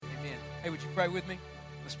Hey, would you pray with me?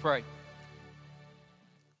 Let's pray.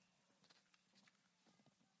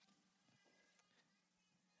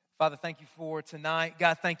 Father, thank you for tonight.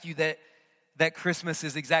 God, thank you that Christmas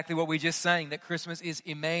is exactly what we just sang, that Christmas is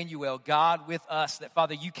Emmanuel, God with us, that,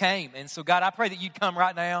 Father, you came. And so, God, I pray that you'd come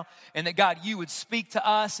right now and that, God, you would speak to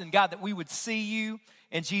us and, God, that we would see you.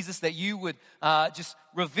 And, Jesus, that you would just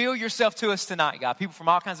reveal yourself to us tonight, God. People from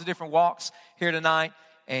all kinds of different walks here tonight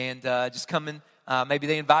and just coming. Maybe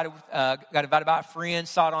they got invited by a friend,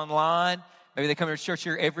 saw it online. Maybe they come to church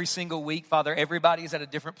here every single week. Father, everybody is at a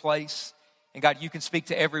different place. And, God, you can speak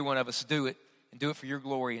to every one of us. Do it, and do it for your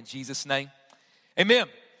glory. In Jesus' name, amen.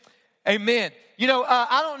 Amen. You know,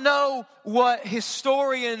 I don't know what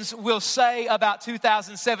historians will say about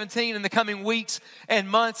 2017 in the coming weeks and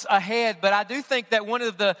months ahead, but I do think that one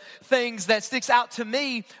of the things that sticks out to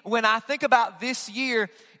me when I think about this year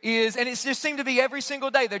is, and it just seemed to be every single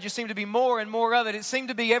day, there just seemed to be more and more of it. It seemed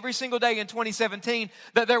to be every single day in 2017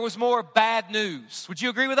 that there was more bad news. Would you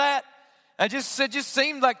agree with that? It just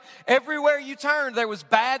seemed like everywhere you turned, there was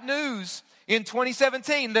bad news in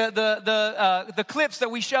 2017. The clips that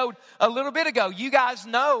we showed a little bit ago, you guys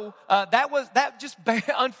know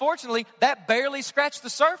unfortunately, that barely scratched the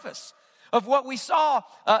surface of what we saw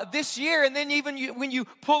this year. And then even when you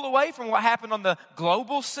pull away from what happened on the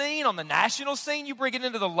global scene, on the national scene, you bring it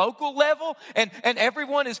into the local level, and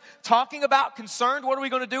everyone is talking about, concerned, what are we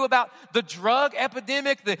going to do about the drug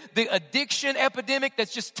epidemic, the addiction epidemic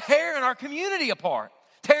that's just tearing our community apart,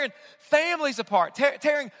 tearing families apart,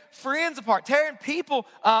 tearing friends apart, tearing people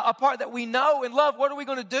apart that we know and love. What are we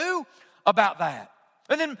going to do about that?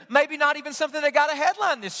 And then maybe not even something that got a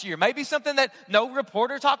headline this year. Maybe something that no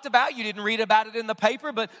reporter talked about. You didn't read about it in the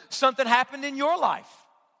paper, but something happened in your life.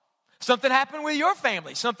 Something happened with your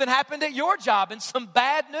family. Something happened at your job, and some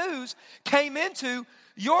bad news came into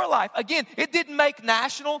your life. Again, it didn't make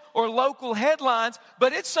national or local headlines,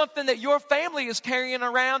 but it's something that your family is carrying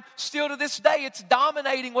around still to this day. It's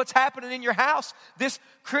dominating what's happening in your house this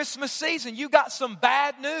Christmas season. You got some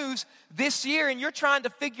bad news this year, and you're trying to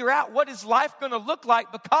figure out what is life going to look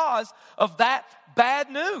like because of that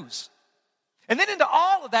bad news. And then into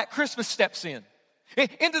all of that, Christmas steps in.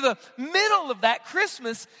 Into the middle of that,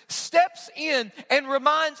 Christmas steps in and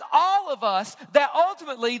reminds all of us that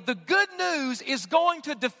ultimately the good news is going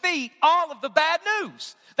to defeat all of the bad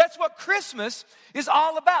news. That's what Christmas is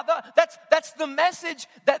all about. That's the message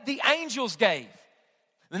that the angels gave.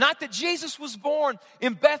 The night that Jesus was born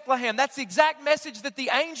in Bethlehem, that's the exact message that the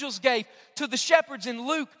angels gave to the shepherds in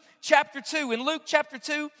Luke chapter 2. In Luke chapter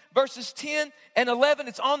 2, verses 10 and 11,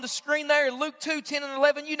 it's on the screen there. In Luke 2, 10 and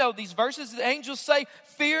 11, you know these verses. The angels say,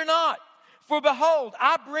 "Fear not, for behold,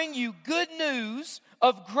 I bring you good news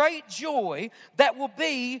of great joy that will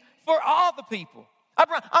be for all the people."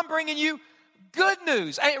 I'm bringing you good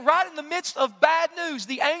news. And right in the midst of bad news,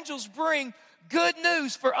 the angels bring good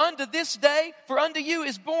news. For unto you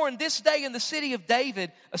is born this day in the city of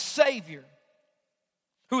David a Savior,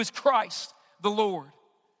 who is Christ the Lord.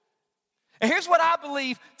 And here's what I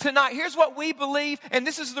believe tonight. Here's what we believe, and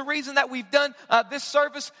this is the reason that we've done this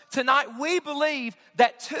service tonight. We believe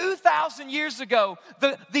that 2,000 years ago,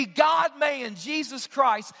 the God-man, Jesus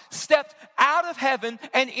Christ, stepped out of heaven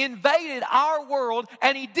and invaded our world,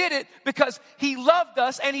 and he did it because he loved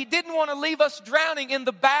us, and he didn't want to leave us drowning in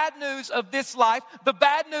the bad news of this life, the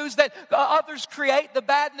bad news that others create, the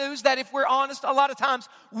bad news that, if we're honest, a lot of times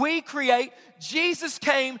we create. Jesus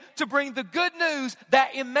came to bring the good news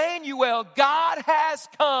that Emmanuel, God has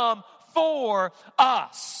come for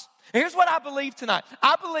us. And here's what I believe tonight.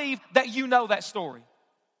 I believe that you know that story.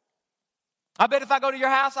 I bet if I go to your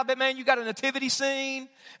house, I bet, man, you got a nativity scene,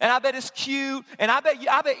 and I bet it's cute, and I bet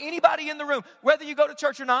anybody in the room, whether you go to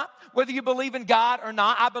church or not, whether you believe in God or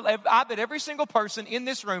not, I bet every single person in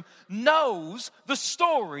this room knows the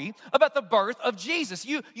story about the birth of Jesus.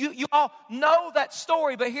 You all know that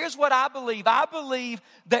story, but here's what I believe. I believe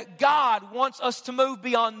that God wants us to move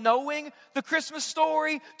beyond knowing the Christmas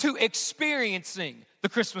story to experiencing the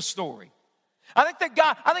Christmas story. I think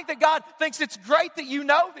that God thinks it's great that you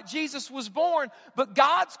know that Jesus was born, but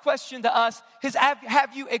God's question to us is,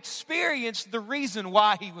 have you experienced the reason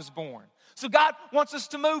why he was born? So God wants us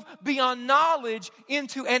to move beyond knowledge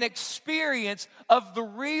into an experience of the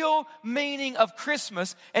real meaning of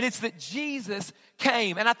Christmas, and it's that Jesus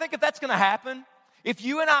came. And I think if that's going to happen, if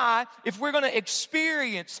you and I, if we're going to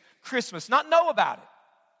experience Christmas, not know about it,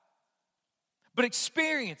 but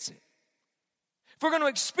experience it. If we're going to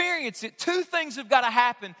experience it, two things have got to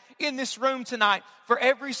happen in this room tonight for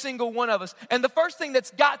every single one of us. And the first thing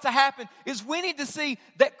that's got to happen is we need to see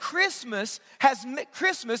that Christmas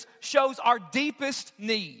shows our deepest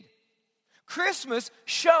need. Christmas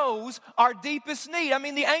shows our deepest need. I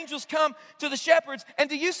mean, the angels come to the shepherds, and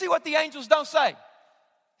do you see what the angels don't say?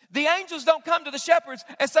 The angels don't come to the shepherds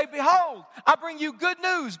and say, behold, I bring you good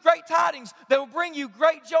news, great tidings that will bring you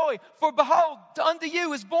great joy. For behold, unto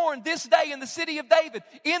you is born this day in the city of David.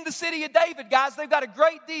 In the city of David, guys, they've got a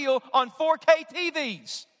great deal on 4K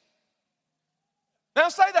TVs. They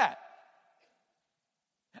don't say that.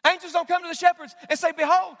 Angels don't come to the shepherds and say,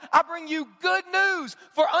 behold, I bring you good news.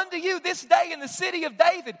 For unto you this day in the city of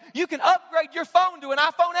David, you can upgrade your phone to an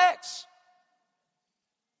iPhone X.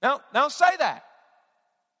 No, they don't say that.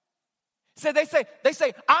 So they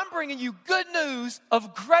say, I'm bringing you good news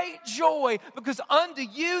of great joy because unto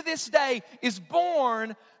you this day is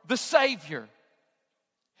born the Savior.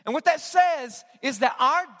 And what that says is that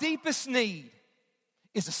our deepest need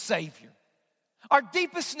is a Savior. Our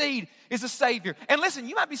deepest need is a Savior. And listen,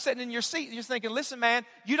 you might be sitting in your seat and you're thinking, listen, man,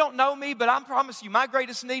 you don't know me, but I promise you, my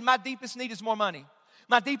greatest need, my deepest need is more money.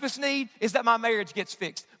 My deepest need is that my marriage gets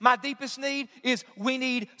fixed. My deepest need is we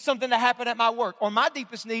need something to happen at my work. Or my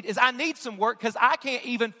deepest need is I need some work because I can't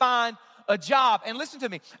even find a job. And listen to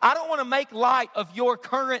me, I don't want to make light of your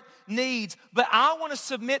current needs, but I want to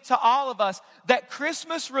submit to all of us that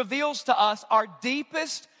Christmas reveals to us our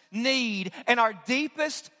deepest need, and our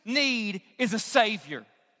deepest need is a Savior.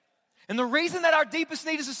 And the reason that our deepest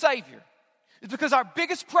need is a Savior is because our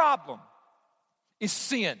biggest problem is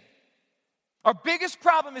sin. Our biggest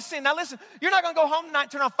problem is sin. Now listen, you're not going to go home tonight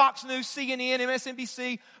and turn on Fox News, CNN,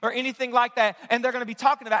 MSNBC, or anything like that, and they're going to be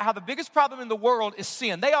talking about how the biggest problem in the world is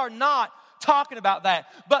sin. They are not talking about that.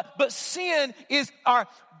 But sin is our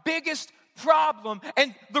biggest problem.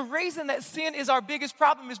 And the reason that sin is our biggest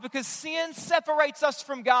problem is because sin separates us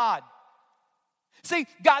from God. See,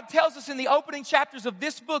 God tells us in the opening chapters of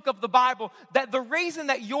this book of the Bible that the reason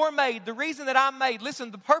that you're made, the reason that I'm made, listen,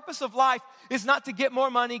 the purpose of life is not to get more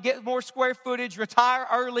money, get more square footage, retire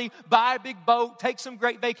early, buy a big boat, take some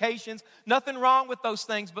great vacations. Nothing wrong with those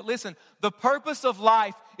things. But listen, the purpose of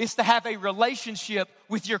life is to have a relationship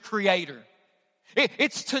with your Creator.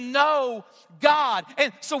 It's to know God.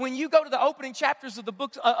 And so when you go to the opening chapters of the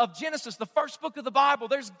book of Genesis, the first book of the Bible,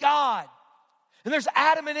 there's God. And there's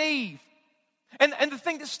Adam and Eve. And the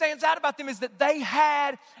thing that stands out about them is that they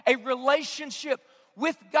had a relationship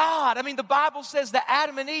with God. I mean, the Bible says that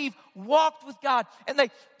Adam and Eve walked with God and they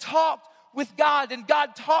talked with God and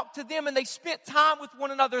God talked to them and they spent time with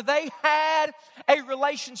one another. They had a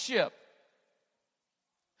relationship.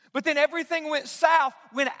 But then everything went south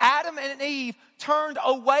when Adam and Eve turned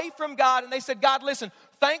away from God and they said, God, listen,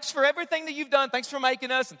 thanks for everything that you've done. Thanks for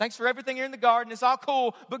making us and thanks for everything here in the garden. It's all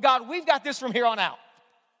cool. But God, we've got this from here on out.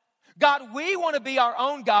 God, we want to be our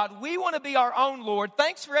own God. We want to be our own Lord.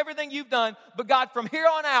 Thanks for everything you've done. But God, from here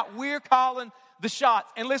on out, we're calling the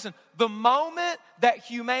shots. And listen, the moment that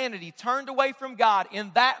humanity turned away from God,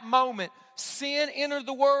 in that moment, sin entered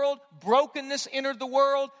the world, brokenness entered the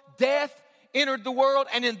world, death entered the world.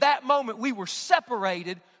 And in that moment, we were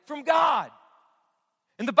separated from God.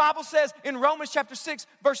 And the Bible says in Romans chapter 6,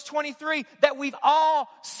 verse 23, that we've all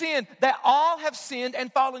sinned, that all have sinned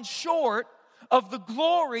and fallen short of the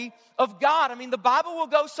glory of God. I mean, the Bible will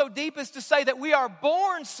go so deep as to say that we are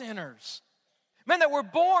born sinners. Man, that we're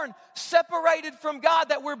born separated from God,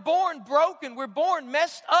 that we're born broken, we're born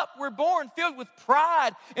messed up, we're born filled with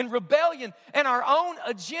pride and rebellion and our own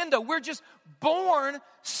agenda. We're just born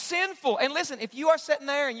sinful. And listen, if you are sitting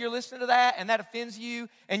there and you're listening to that and that offends you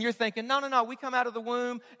and you're thinking, no, we come out of the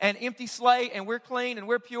womb an empty slate and we're clean and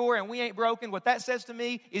we're pure and we ain't broken, what that says to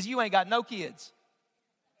me is you ain't got no kids.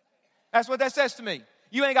 That's what that says to me.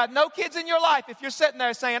 You ain't got no kids in your life if you're sitting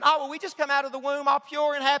there saying, oh, well, we just come out of the womb all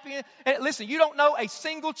pure and happy. And listen, you don't know a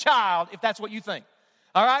single child if that's what you think.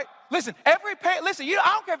 All right? Listen, every parent,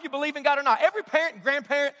 I don't care if you believe in God or not. Every parent and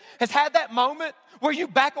grandparent has had that moment where you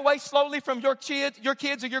back away slowly from your kids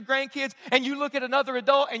or your grandkids, and you look at another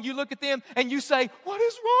adult and you look at them and you say, what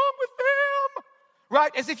is wrong with them?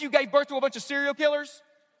 Right? As if you gave birth to a bunch of serial killers.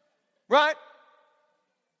 Right?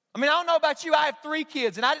 I mean, I don't know about you. I have 3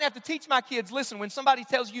 kids, and I didn't have to teach my kids, listen, when somebody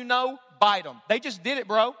tells you no, bite them. They just did it,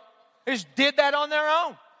 bro. They just did that on their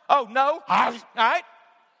own. Oh, no? All right?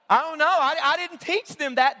 I don't know. I didn't teach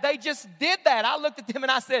them that. They just did that. I looked at them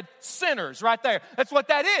and I said, sinners right there. That's what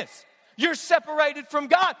that is. You're separated from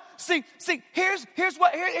God. See, here's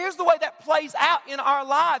the way that plays out in our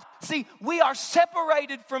lives. See, we are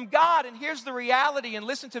separated from God, and here's the reality, and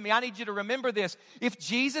listen to me. I need you to remember this. If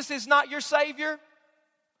Jesus is not your Savior,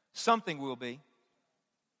 something will be.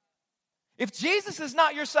 If Jesus is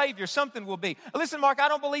not your Savior, something will be. Listen, Mark, I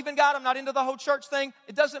don't believe in God. I'm not into the whole church thing.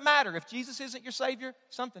 It doesn't matter. If Jesus isn't your Savior,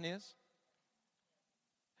 something is.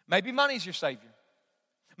 Maybe money's your Savior.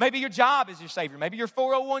 Maybe your job is your Savior. Maybe your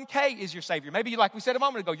 401k is your Savior. Maybe, like we said a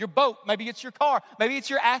moment ago, your boat. Maybe it's your car. Maybe it's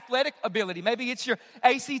your athletic ability. Maybe it's your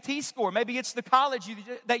ACT score. Maybe it's the college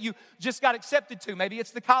that you just got accepted to. Maybe it's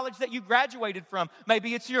the college that you graduated from.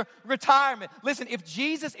 Maybe it's your retirement. Listen, if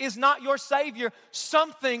Jesus is not your Savior,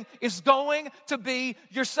 something is going to be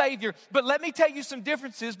your Savior. But let me tell you some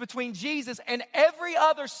differences between Jesus and every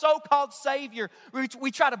other so-called Savior we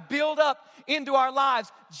try to build up into our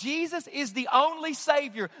lives. Jesus is the only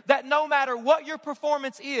Savior that no matter what your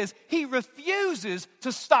performance is, He refuses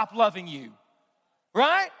to stop loving you.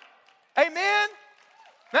 Right? Amen?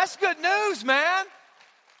 That's good news, man.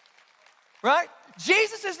 Right?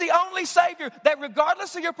 Jesus is the only Savior that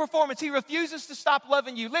regardless of your performance, He refuses to stop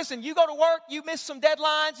loving you. Listen, you go to work, you miss some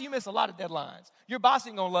deadlines, you miss a lot of deadlines. Your boss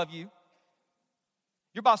ain't gonna love you.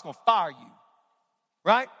 Your boss gonna fire you.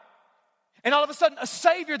 Right? And all of a sudden, a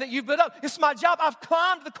Savior that you've built up, it's my job. I've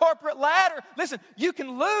climbed the corporate ladder. Listen, you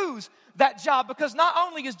can lose that job because not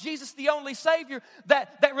only is Jesus the only Savior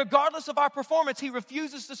that regardless of our performance, He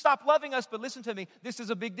refuses to stop loving us. But listen to me, this is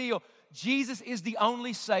a big deal. Jesus is the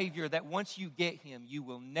only Savior that once you get Him, you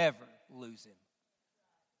will never lose Him.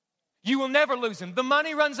 You will never lose Him. The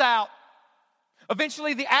money runs out.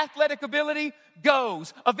 Eventually, the athletic ability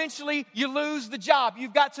goes. Eventually, you lose the job.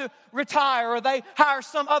 You've got to retire or they hire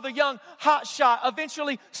some other young hotshot.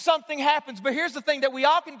 Eventually, something happens. But here's the thing that we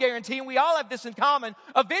all can guarantee, and we all have this in common.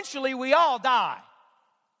 Eventually, we all die.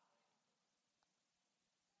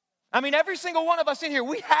 I mean, every single one of us in here,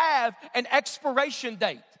 we have an expiration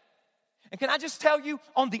date. And can I just tell you,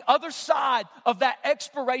 on the other side of that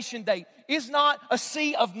expiration date is not a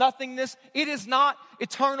sea of nothingness. It is not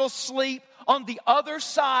eternal sleep. On the other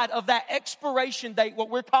side of that expiration date, what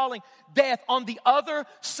we're calling death, on the other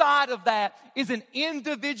side of that is an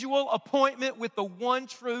individual appointment with the one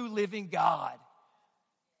true living God.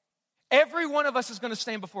 Every one of us is going to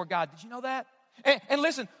stand before God. Did you know that? And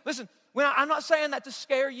listen, I'm not saying that to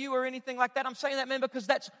scare you or anything like that. I'm saying that, man, because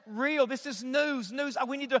that's real. This is news.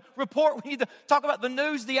 We need to report. We need to talk about the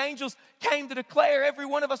news the angels came to declare. Every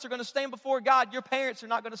one of us are going to stand before God. Your parents are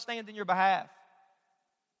not going to stand in your behalf.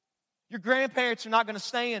 Your grandparents are not going to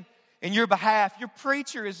stand in your behalf. Your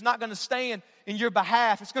preacher is not going to stand in your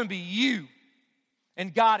behalf. It's going to be you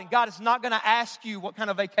and God. And God is not going to ask you what kind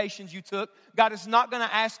of vacations you took. God is not going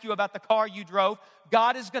to ask you about the car you drove.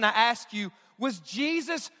 God is going to ask you, was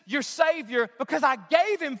Jesus your Savior because I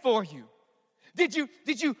gave Him for you? Did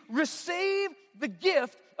you receive the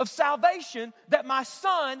gift of salvation that my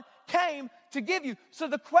Son came to give you? So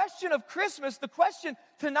the question of Christmas, the question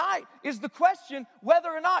tonight is the question whether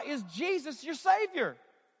or not is Jesus your Savior.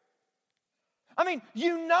 I mean,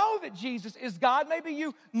 you know that Jesus is God. Maybe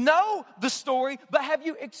you know the story, but have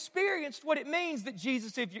you experienced what it means that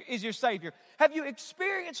Jesus is your Savior? Have you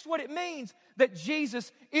experienced what it means that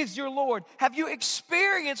Jesus is your Lord? Have you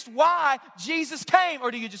experienced why Jesus came, or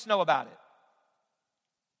do you just know about it?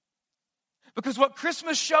 Because what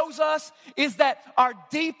Christmas shows us is that our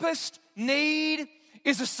deepest need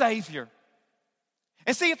is a Savior.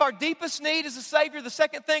 And see, if our deepest need is a Savior, the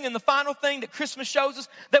second thing and the final thing that Christmas shows us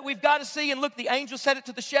that we've got to see, and look, the angel said it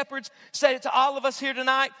to the shepherds, said it to all of us here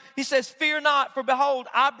tonight. He says, fear not, for behold,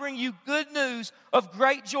 I bring you good news of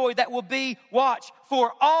great joy that will be, watch,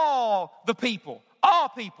 for all the people. All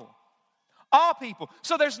people. All people.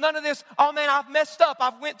 So there's none of this, oh man, I've messed up.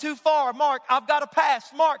 I've went too far. Mark, I've got a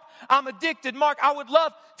past. Mark, I'm addicted. Mark, I would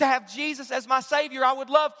love to have Jesus as my Savior. I would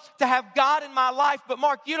love to have God in my life. But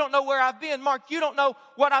Mark, you don't know where I've been. Mark, you don't know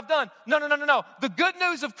what I've done. No. The good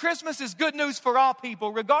news of Christmas is good news for all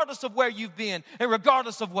people, regardless of where you've been and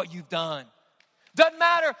regardless of what you've done. Doesn't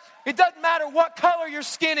matter. It doesn't matter what color your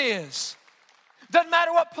skin is. Doesn't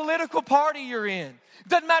matter what political party you're in.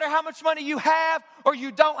 Doesn't matter how much money you have or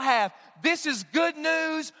you don't have. This is good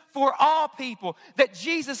news for all people, that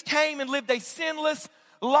Jesus came and lived a sinless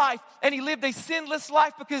life. And He lived a sinless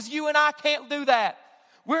life because you and I can't do that.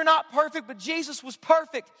 We're not perfect, but Jesus was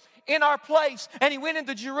perfect in our place. And He went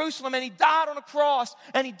into Jerusalem and He died on a cross.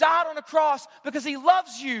 And He died on a cross because He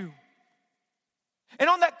loves you. And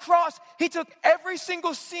on that cross, He took every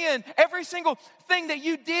single sin, every single thing that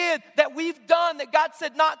you did, that we've done, that God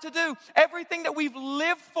said not to do, everything that we've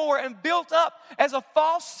lived for and built up as a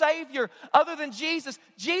false Savior other than Jesus.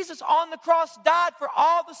 Jesus on the cross died for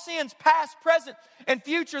all the sins, past, present, and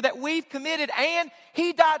future, that we've committed. And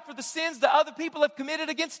He died for the sins that other people have committed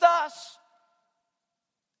against us.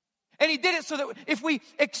 And He did it so that if we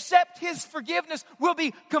accept His forgiveness, we'll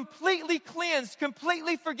be completely cleansed,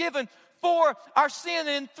 completely forgiven for our sin.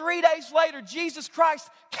 And 3 days later, Jesus Christ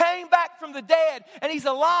came back from the dead, and He's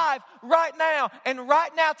alive right now. And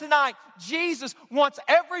right now tonight, Jesus wants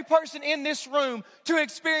every person in this room to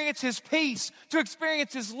experience His peace, to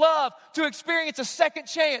experience His love, to experience a second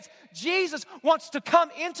chance. Jesus wants to come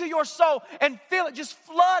into your soul and feel it, just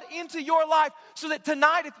flood into your life, so that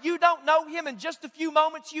tonight, if you don't know Him, in just a few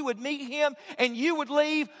moments you would meet Him and you would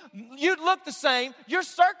leave. You'd look the same. Your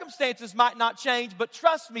circumstances might not change, but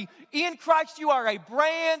trust me, in Christ you are a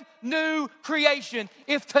brand new creation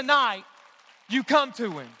if tonight you come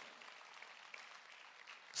to Him.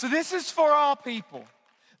 So this is for all people.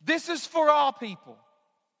 This is for all people.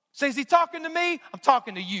 So is He talking to me? I'm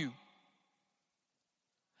talking to you.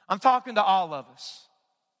 I'm talking to all of us.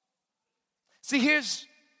 See, here's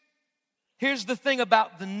the thing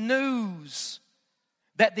about the news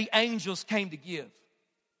that the angels came to give.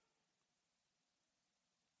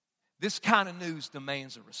 This kind of news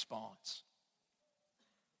demands a response.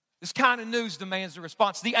 This kind of news demands a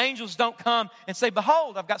response. The angels don't come and say,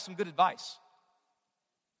 behold, I've got some good advice.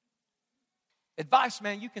 Advice,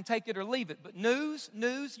 man, you can take it or leave it. But news,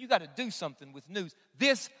 you got to do something with news.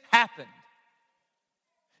 This happened.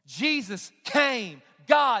 Jesus came.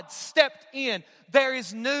 God stepped in. There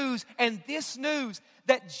is news, and this news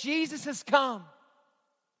that Jesus has come,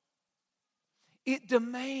 it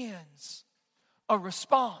demands a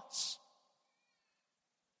response.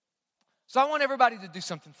 So I want everybody to do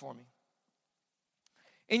something for me.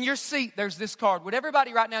 In your seat, there's this card. Would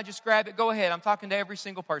everybody right now just grab it? Go ahead. I'm talking to every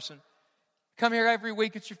single person. Come here every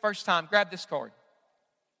week. It's your first time. Grab this card.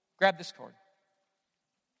 Grab this card.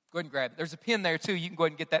 Go ahead and grab it. There's a pen there too. You can go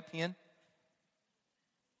ahead and get that pen.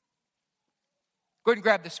 Go ahead and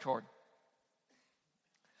grab this card.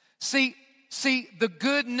 See, the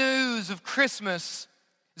good news of Christmas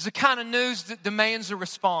is the kind of news that demands a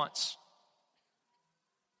response.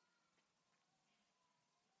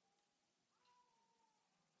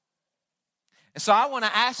 And so I want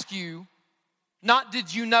to ask you, not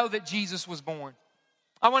did you know that Jesus was born?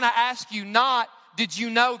 I want to ask you, not did you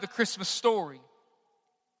know the Christmas story?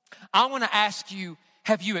 I want to ask you,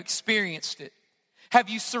 have you experienced it? Have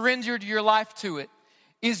you surrendered your life to it?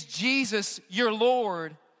 Is Jesus your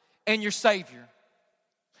Lord and your Savior?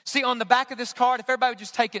 See, on the back of this card, if everybody would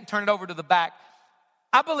just take it and turn it over to the back,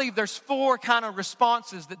 I believe there's 4 kind of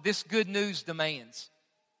responses that this good news demands.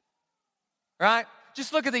 Right?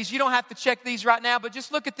 Just look at these. You don't have to check these right now, but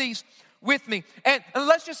just look at these with me. And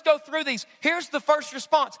let's just go through these. Here's the first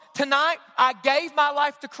response. Tonight, I gave my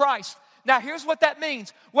life to Christ. Now, here's what that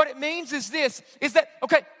means. What it means is this, is that,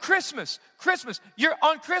 okay, Christmas. You're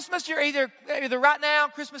either right now,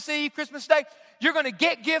 Christmas Eve, Christmas Day, you're going to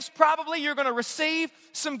get gifts probably. You're going to receive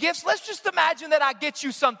some gifts. Let's just imagine that I get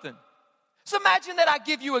you something. So imagine that I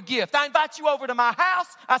give you a gift. I invite you over to my house.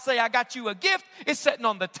 I say, I got you a gift. It's sitting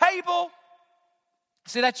on the table.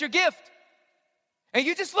 See, that's your gift. And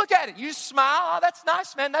you just look at it. You just smile. Oh, that's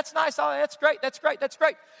nice, man. That's nice. Oh, that's great.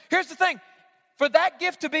 Here's the thing. For that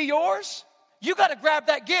gift to be yours, you got to grab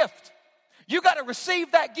that gift. You got to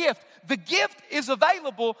receive that gift. The gift is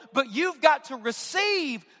available, but you've got to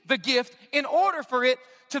receive the gift in order for it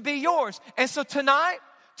to be yours. And so tonight,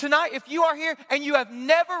 if you are here and you have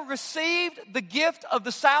never received the gift of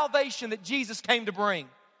the salvation that Jesus came to bring,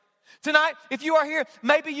 tonight, if you are here,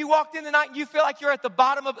 maybe you walked in tonight and you feel like you're at the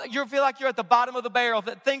bottom of the barrel,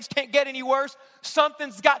 that things can't get any worse.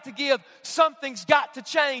 Something's got to give. Something's got to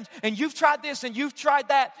change. And you've tried this and you've tried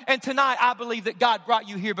that. And tonight, I believe that God brought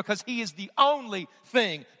you here because He is the only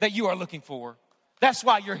thing that you are looking for. That's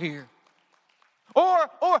why you're here. Or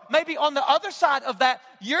maybe on the other side of that,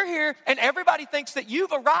 you're here and everybody thinks that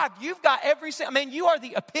you've arrived. You've got you are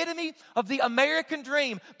the epitome of the American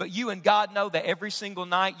dream. But you and God know that every single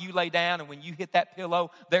night you lay down and when you hit that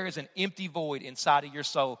pillow, there is an empty void inside of your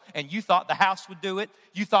soul. And you thought the house would do it.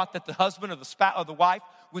 You thought that the husband or the spouse or the wife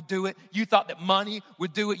would do it. You thought that money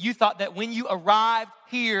would do it. You thought that when you arrived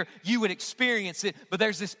here, you would experience it. But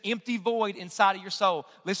there's this empty void inside of your soul.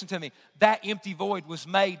 Listen to me. That empty void was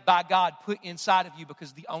made by God, put inside of you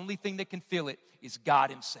because the only thing that can fill it is God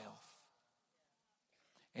Himself.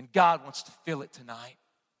 And God wants to fill it tonight.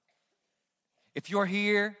 If you're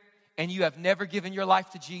here and you have never given your life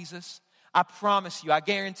to Jesus, I promise you, I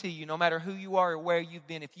guarantee you, no matter who you are or where you've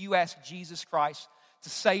been, if you ask Jesus Christ to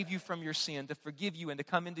save you from your sin, to forgive you, and to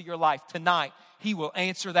come into your life tonight, He will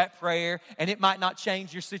answer that prayer. And it might not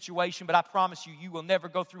change your situation, but I promise you, you will never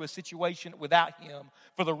go through a situation without Him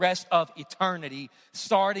for the rest of eternity,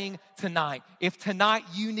 starting tonight. If tonight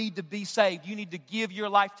you need to be saved, you need to give your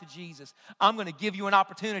life to Jesus, I'm going to give you an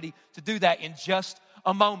opportunity to do that in just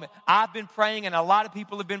a moment. I've been praying, and a lot of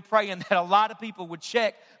people have been praying that a lot of people would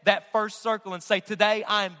check that first circle and say, today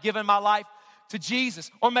I am giving my life to Jesus.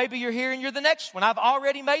 Or maybe you're here and you're the next one. I've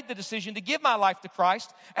already made the decision to give my life to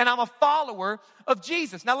Christ, and I'm a follower of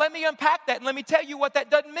Jesus. Now let me unpack that and let me tell you what that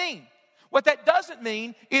doesn't mean. What that doesn't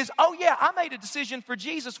mean is, oh yeah, I made a decision for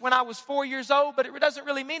Jesus when I was 4 years old, but it doesn't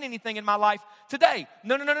really mean anything in my life today.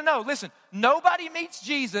 No. Listen, nobody meets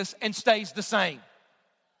Jesus and stays the same.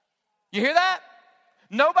 You hear that?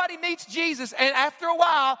 Nobody meets Jesus, and after a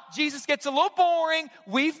while, Jesus gets a little boring.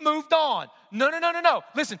 We've moved on. No.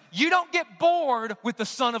 Listen, you don't get bored with the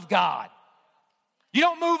Son of God. You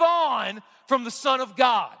don't move on from the Son of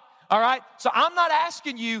God. All right? So I'm not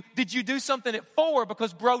asking you, did you do something at 4?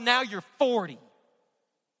 Because, bro, now you're 40.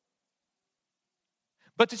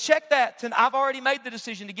 But to check that, I've already made the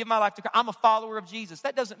decision to give my life to Christ. I'm a follower of Jesus.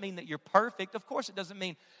 That doesn't mean that you're perfect. Of course it doesn't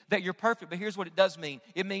mean that you're perfect. But here's what it does mean.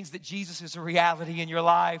 It means that Jesus is a reality in your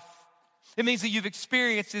life. It means that you've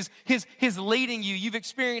experienced his leading you. You've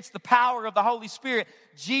experienced the power of the Holy Spirit.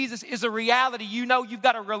 Jesus is a reality. You know you've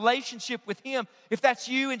got a relationship with Him. If that's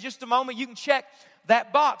you, in just a moment, you can check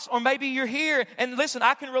that box. Or maybe you're here, and listen,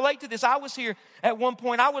 I can relate to this. I was here at one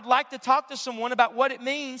point. I would like to talk to someone about what it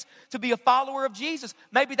means to be a follower of Jesus.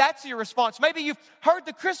 Maybe that's your response. Maybe you've heard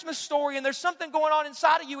the Christmas story, and there's something going on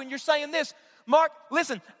inside of you, and you're saying this, Mark,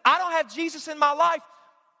 listen, I don't have Jesus in my life,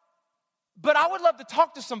 but I would love to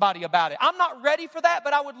talk to somebody about it. I'm not ready for that,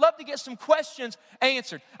 but I would love to get some questions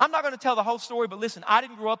answered. I'm not going to tell the whole story, but listen, I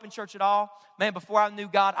didn't grow up in church at all. Man, before I knew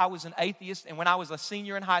God, I was an atheist. And when I was a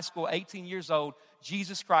senior in high school, 18 years old,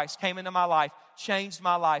 Jesus Christ came into my life, changed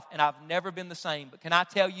my life, and I've never been the same. But can I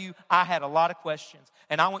tell you, I had a lot of questions.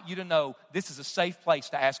 And I want you to know this is a safe place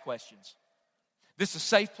to ask questions. This is a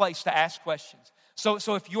safe place to ask questions. So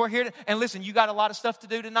if you're here, and listen, you got a lot of stuff to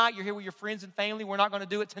do tonight. You're here with your friends and family. We're not going to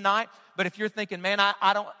do it tonight. But if you're thinking, man,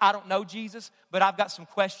 I don't know Jesus, but I've got some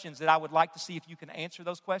questions that I would like to see if you can answer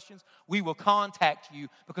those questions, we will contact you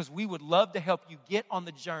because we would love to help you get on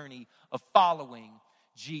the journey of following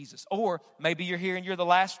Jesus. Or maybe you're here and you're the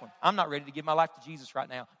last one. I'm not ready to give my life to Jesus right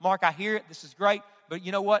now. Mark, I hear it. This is great. But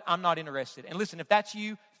you know what? I'm not interested. And listen, if that's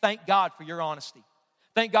you, thank God for your honesty.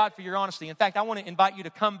 Thank God for your honesty. In fact, I want to invite you to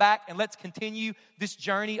come back and let's continue this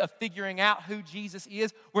journey of figuring out who Jesus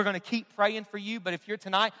is. We're going to keep praying for you. But if you're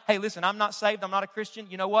tonight, hey, listen, I'm not saved. I'm not a Christian.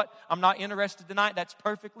 You know what? I'm not interested tonight. That's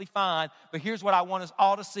perfectly fine. But here's what I want us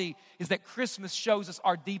all to see is that Christmas shows us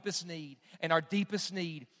our deepest need. And our deepest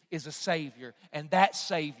need is a Savior. And that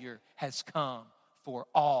Savior has come for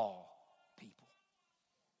all people.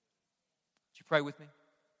 Would you pray with me?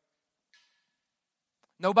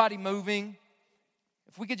 Nobody moving.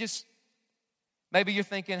 If we could just, maybe you're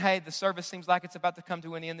thinking, hey, the service seems like it's about to come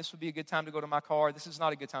to an end. This would be a good time to go to my car. This is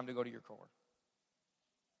not a good time to go to your car.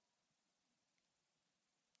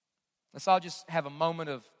 Let's all just have a moment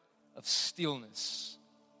of stillness,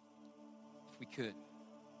 if we could.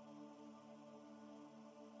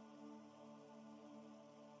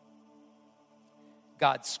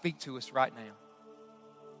 God, speak to us right now.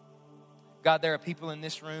 God, there are people in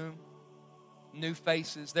this room, new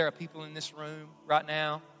faces. There are people in this room right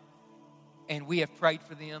now, and we have prayed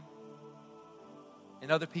for them, and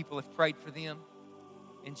other people have prayed for them.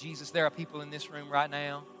 And Jesus, there are people in this room right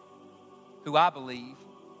now who I believe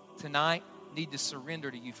tonight need to surrender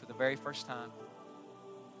to you for the very first time.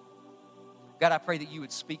 God, I pray that you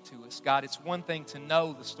would speak to us. God, it's one thing to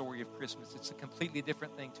know the story of Christmas. It's a completely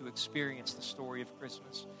different thing to experience the story of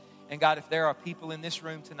Christmas. And God, if there are people in this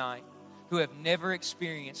room tonight who have never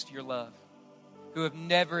experienced your love, who have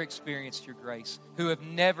never experienced your grace, who have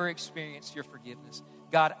never experienced your forgiveness,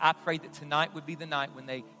 God, I pray that tonight would be the night when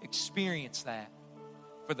they experience that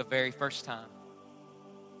for the very first time.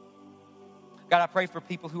 God, I pray for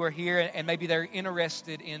people who are here and maybe they're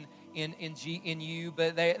interested in you,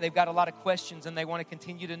 but they've got a lot of questions and they want to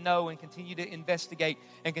continue to know and continue to investigate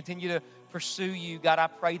and continue to pursue you. God, I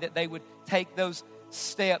pray that they would take those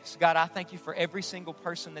steps. God, I thank you for every single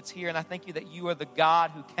person that's here, and I thank you that you are the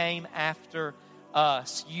God who came after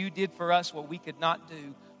us. You did for us what we could not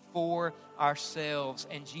do for ourselves.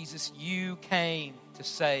 And Jesus, you came to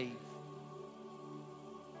save.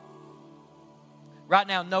 Right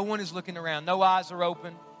now, no one is looking around. No eyes are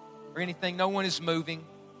open or anything. No one is moving.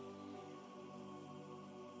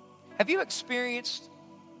 Have you experienced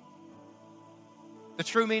the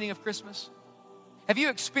true meaning of Christmas? Have you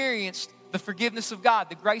experienced the forgiveness of God,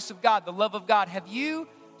 the grace of God, the love of God? Have you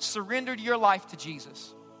surrendered your life to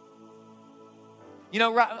Jesus? You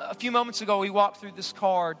know, a few moments ago, we walked through this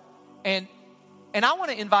card, and And I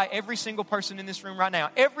want to invite every single person in this room right now.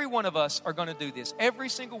 Every one of us are going to do this. Every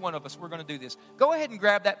single one of us, we're going to do this. Go ahead and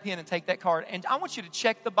grab that pen and take that card. And I want you to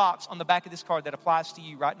check the box on the back of this card that applies to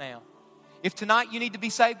you right now. If tonight you need to be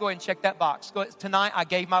saved, go ahead and check that box. Go ahead, tonight I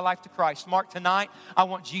gave my life to Christ. Mark, tonight I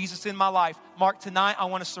want Jesus in my life. Mark, tonight I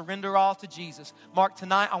want to surrender all to Jesus. Mark,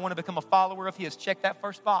 tonight I want to become a follower of His. Check that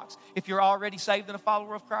first box. If you're already saved and a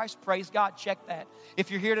follower of Christ, praise God, check that. If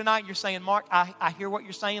you're here tonight and you're saying, Mark, I hear what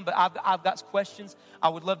you're saying, but I've got questions I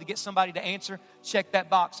would love to get somebody to answer, check that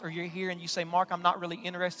box. Or you're here and you say, Mark, I'm not really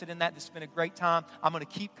interested in that. This has been a great time. I'm going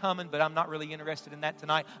to keep coming, but I'm not really interested in that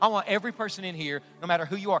tonight. I want every person in here, no matter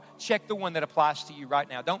who you are, check the one that applies to you right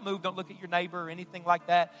now. Don't move. Don't look at your neighbor or anything like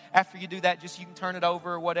that. After you do that, just you can turn it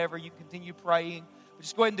over or whatever. You can continue praying. But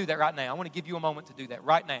just go ahead and do that right now. I want to give you a moment to do that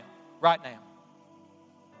right now. Right now.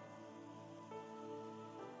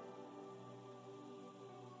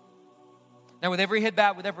 Now, with every head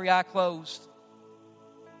bowed, with every eye closed,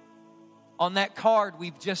 on that card,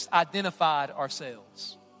 we've just identified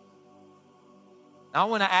ourselves. Now, I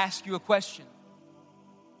want to ask you a question.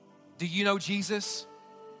 Do you know Jesus?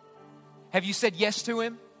 Have you said yes to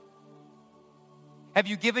Him? Have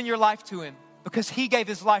you given your life to Him? Because He gave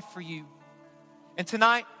His life for you. And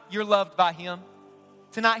tonight, you're loved by Him.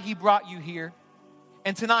 Tonight, He brought you here.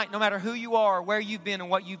 And tonight, no matter who you are, where you've been, and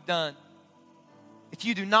what you've done, if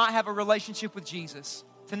you do not have a relationship with Jesus,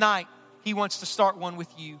 tonight, He wants to start one with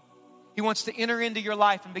you. He wants to enter into your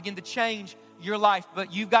life and begin to change your life.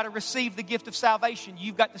 But you've got to receive the gift of salvation.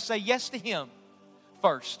 You've got to say yes to Him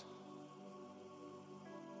first.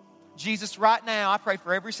 Jesus, right now, I pray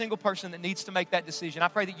for every single person that needs to make that decision. I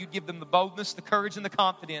pray that you give them the boldness, the courage, and the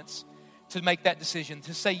confidence to make that decision,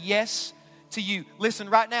 to say yes to you. Listen,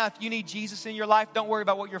 right now, if you need Jesus in your life, don't worry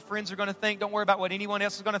about what your friends are going to think. Don't worry about what anyone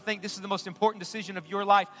else is going to think. This is the most important decision of your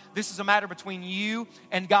life. This is a matter between you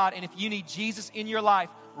and God. And if you need Jesus in your life,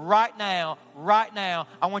 right now,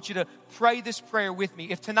 I want you to pray this prayer with me.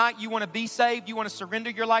 If tonight you want to be saved, you want to surrender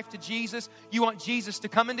your life to Jesus, you want Jesus to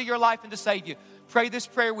come into your life and to save you, pray this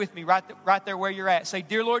prayer with me right there where you're at. Say,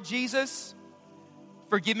 Dear Lord Jesus,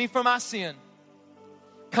 forgive me for my sin.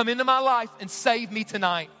 Come into my life and save me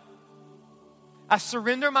tonight. I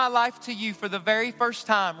surrender my life to you for the very first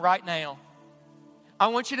time right now. I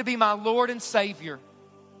want you to be my Lord and Savior.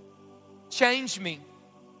 Change me.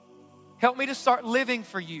 Help me to start living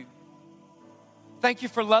for you. Thank you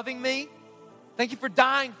for loving me. Thank you for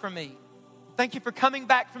dying for me. Thank you for coming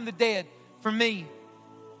back from the dead for me.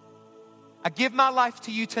 I give my life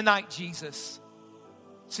to you tonight, Jesus.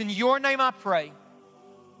 It's in your name I pray.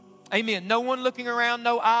 Amen. No one looking around,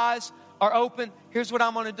 no eyes are open. Here's what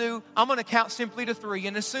I'm going to do. I'm going to count simply to 3.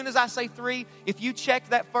 And as soon as I say 3, if you check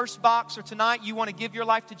that first box or tonight you want to give your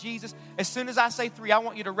life to Jesus, as soon as I say 3, I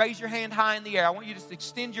want you to raise your hand high in the air. I want you to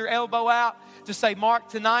extend your elbow out to say, Mark,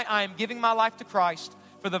 tonight I am giving my life to Christ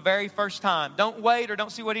for the very first time. Don't wait or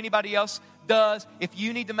don't see what anybody else does. If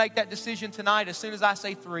you need to make that decision tonight, as soon as I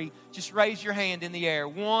say 3, just raise your hand in the air.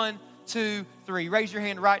 1, 2, 3. Raise your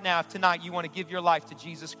hand right now if tonight you want to give your life to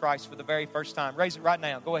Jesus Christ for the very first time. Raise it right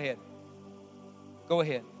now. Go ahead. Go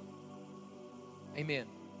ahead. Amen.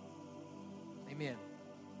 Amen.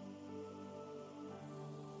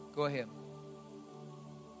 Go ahead.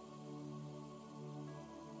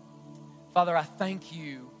 Father, I thank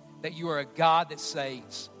you that you are a God that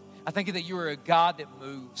saves. I thank you that you are a God that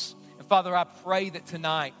moves. And Father, I pray that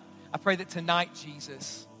tonight,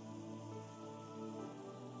 Jesus,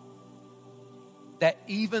 that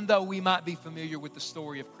even though we might be familiar with the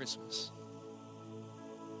story of Christmas,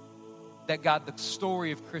 that God, the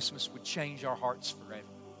story of Christmas would change our hearts forever.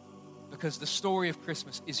 Because the story of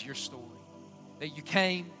Christmas is your story. That you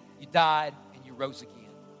came, you died, and you rose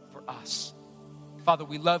again for us. Father,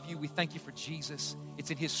 we love you. We thank you for Jesus.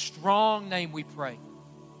 It's in His strong name we pray.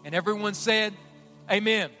 And everyone said,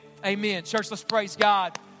 amen. Amen. Church, let's praise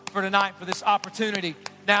God for tonight, for this opportunity.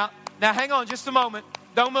 Now hang on just a moment.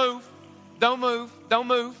 Don't move. Don't move. Don't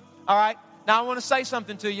move. All right? Now I want to say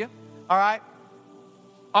something to you. All right?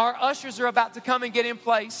 Our ushers are about to come and get in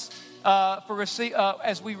place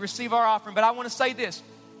as we receive our offering. But I want to say this.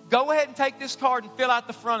 Go ahead and take this card and fill out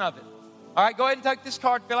the front of it. All right, go ahead and take this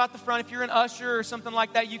card, fill out the front. If you're an usher or something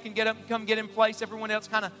like that, you can get up and come get in place. Everyone else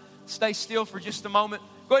kind of stay still for just a moment.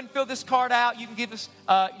 Go ahead and fill this card out. You can give us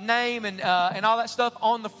name and all that stuff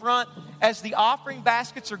on the front. As the offering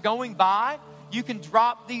baskets are going by, you can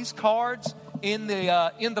drop these cards in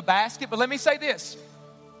the basket. But let me say this.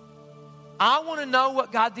 I want to know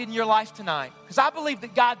what God did in your life tonight. Because I believe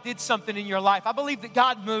that God did something in your life. I believe that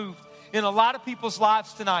God moved in a lot of people's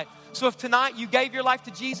lives tonight. So if tonight you gave your life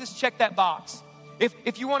to Jesus, check that box.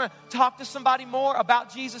 If you want to talk to somebody more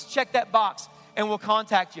about Jesus, check that box. and we'll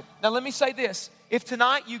contact you. Now, let me say this. If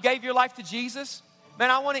tonight you gave your life to Jesus,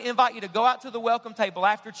 man, I want to invite you to go out to the welcome table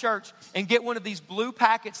after church and get one of these blue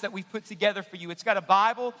packets that we've put together for you. It's got a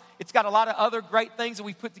Bible. It's got a lot of other great things that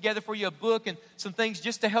we've put together for you, a book and some things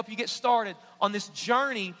just to help you get started on this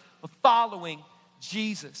journey of following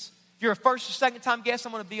Jesus. If you're a first or second time guest,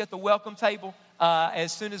 I'm going to be at the welcome table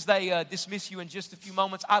as soon as they dismiss you in just a few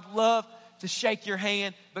moments. I'd love to shake your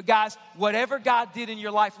hand. But guys, whatever God did in your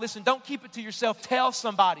life, listen, don't keep it to yourself. Tell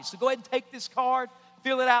somebody. So go ahead and take this card,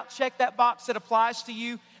 fill it out, check that box that applies to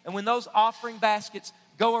you. And when those offering baskets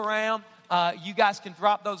go around, you guys can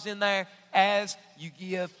drop those in there as you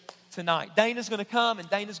give tonight. Dana's going to come, and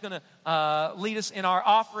Dana's going to lead us in our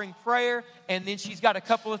offering prayer. And then she's got a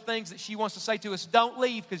couple of things that she wants to say to us. Don't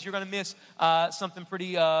leave, because you're going to miss something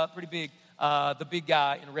pretty big. The big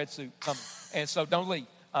guy in a red suit coming. And so don't leave.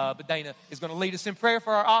 But Dana is going to lead us in prayer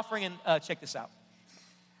for our offering, and check this out.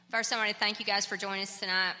 First, I want to thank you guys for joining us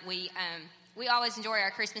tonight. We always enjoy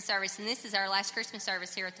our Christmas service, and this is our last Christmas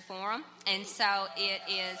service here at the Forum. And so it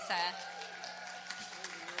is...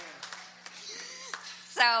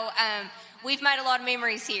 we've made a lot of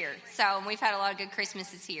memories here. So we've had a lot of good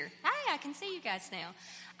Christmases here. Hi, I can see you guys now.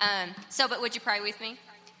 But would you pray with me?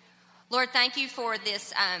 Lord, thank you for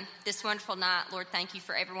this wonderful night. Lord, thank you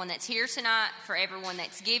for everyone that's here tonight, for everyone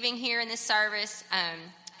that's giving here in this service.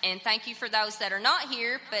 And thank you for those that are not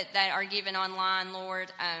here, but that are giving online,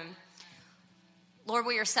 Lord. Lord,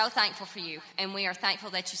 we are so thankful for you, and we are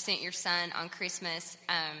thankful that you sent your son on Christmas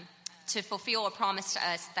to fulfill a promise to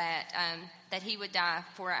us that he would die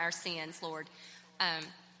for our sins, Lord.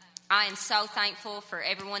 I am so thankful for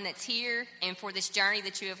everyone that's here and for this journey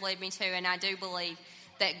that you have led me to, and I do believe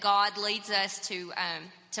that God leads us to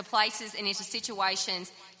places and into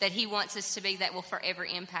situations that he wants us to be that will forever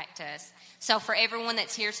impact us. So for everyone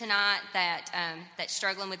that's here tonight that's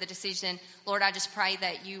struggling with the decision, Lord, I just pray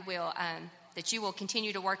that you will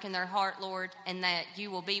continue to work in their heart, Lord, and that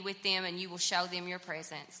you will be with them and you will show them your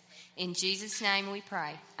presence. In Jesus' name we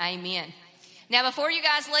pray. Amen. Now, before you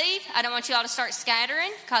guys leave, I don't want you all to start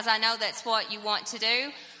scattering, because I know that's what you want to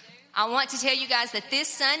do. I want to tell you guys that this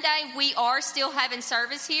Sunday we are still having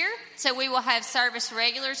service here. So we will have service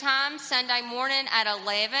regular time Sunday morning at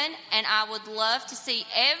 11. And I would love to see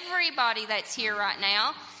everybody that's here right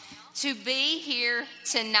now to be here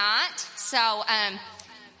tonight. So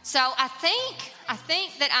I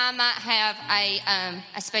think that I might have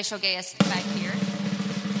a special guest back here.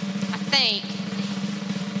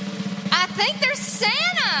 I think there's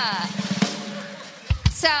Santa.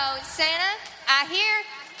 So Santa, I hear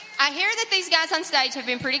that these guys on stage have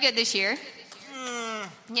been pretty good this year.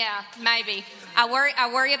 Yeah, maybe. I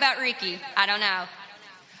worry about Ricky. I don't know.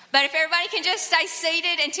 But if everybody can just stay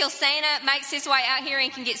seated until Santa makes his way out here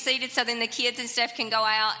and can get seated, so then the kids and stuff can go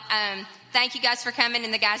out. Thank you guys for coming,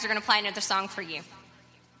 and the guys are going to play another song for you.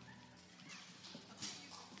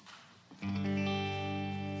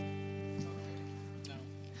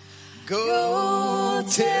 Go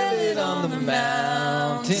tell it on the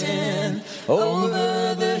mountain,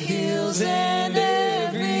 over the hills and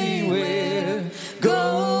everywhere.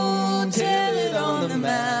 Go tell it on the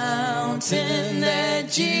mountain that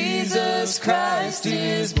Jesus Christ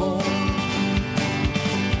is born.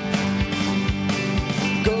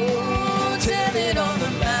 Go tell it on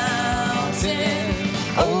the mountain,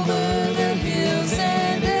 over the hills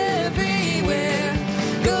and everywhere.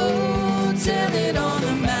 Go tell it on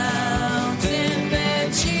the mountain,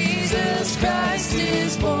 Jesus Christ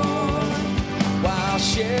is born. While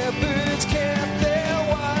shepherds kept there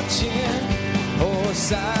watching, o'er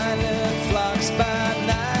silent flocks by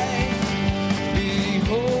night,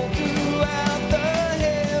 behold, throughout the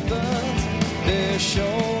heavens there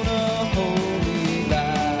shone a holy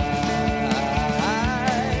light.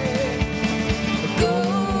 Go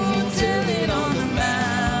tell it on the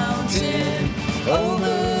mountain,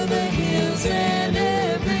 over the hills and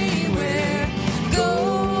everywhere. Go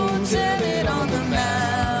tell it on the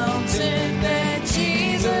mountain that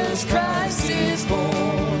Jesus Christ is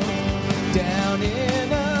born. Down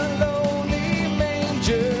in a lowly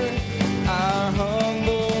manger, our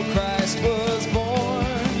humble Christ was born.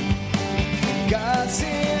 God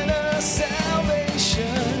sent us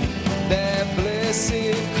salvation, that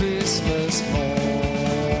blessed Christmas morn.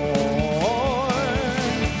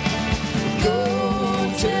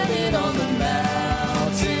 Go tell it on the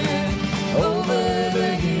mountain, over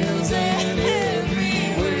the hills and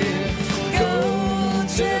everywhere. Go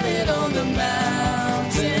tell it on the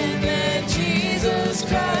mountain that Jesus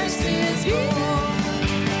Christ is born.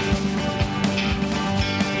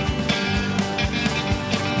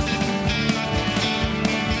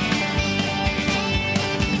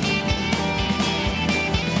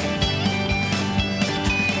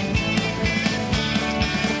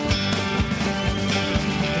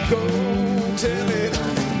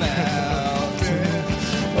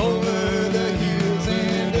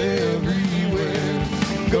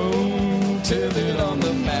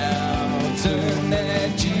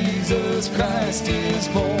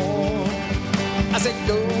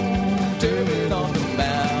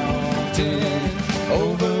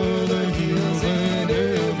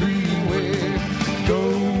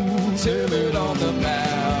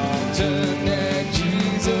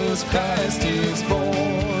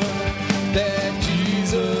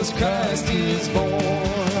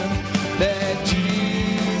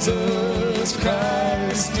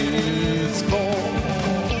 Christ is born.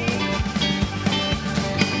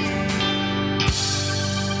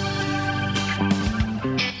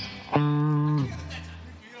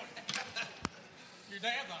 Your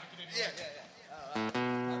dad liked it anyway. Yeah.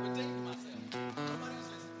 I redeemed myself.